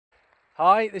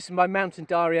Hi, this is my mountain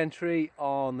diary entry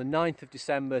on the 9th of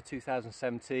December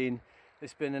 2017.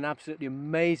 It's been an absolutely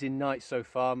amazing night so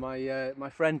far. My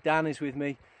friend Dan is with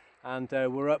me, and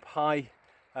we're up high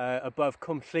above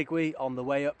Cwm Llugwy on the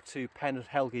way up to Pen Yr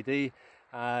Helgu,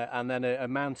 and then a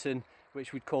mountain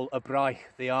which we'd call Abraich,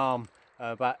 the Arm,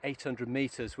 about 800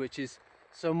 metres, which is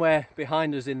somewhere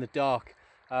behind us in the dark.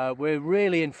 We're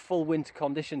really in full winter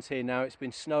conditions here now. It's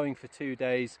been snowing for 2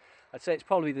 days. I'd say it's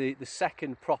probably the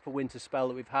second proper winter spell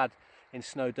that we've had in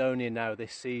Snowdonia now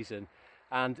this season,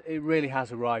 and it really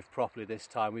has arrived properly this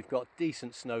time. We've got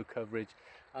decent snow coverage,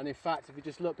 and in fact, if you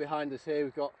just look behind us here,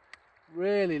 we've got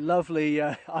really lovely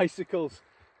icicles.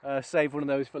 Save one of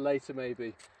those for later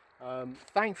maybe.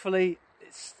 Thankfully,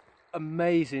 it's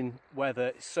amazing weather.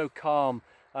 It's so calm.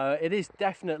 It is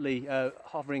definitely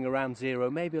hovering around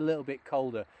zero, maybe a little bit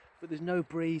colder, but there's no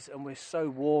breeze and we're so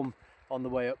warm on the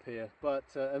way up here. But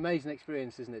amazing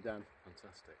experience, isn't it, Dan?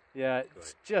 Fantastic. Yeah,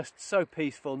 it's just so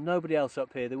peaceful. Nobody else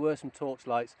up here. There were some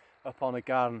torchlights up on a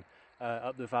garden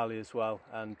up the valley as well,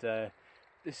 and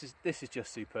this is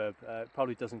just superb.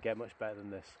 Probably doesn't get much better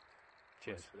than this.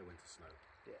 Cheers. Nice for the winter snow.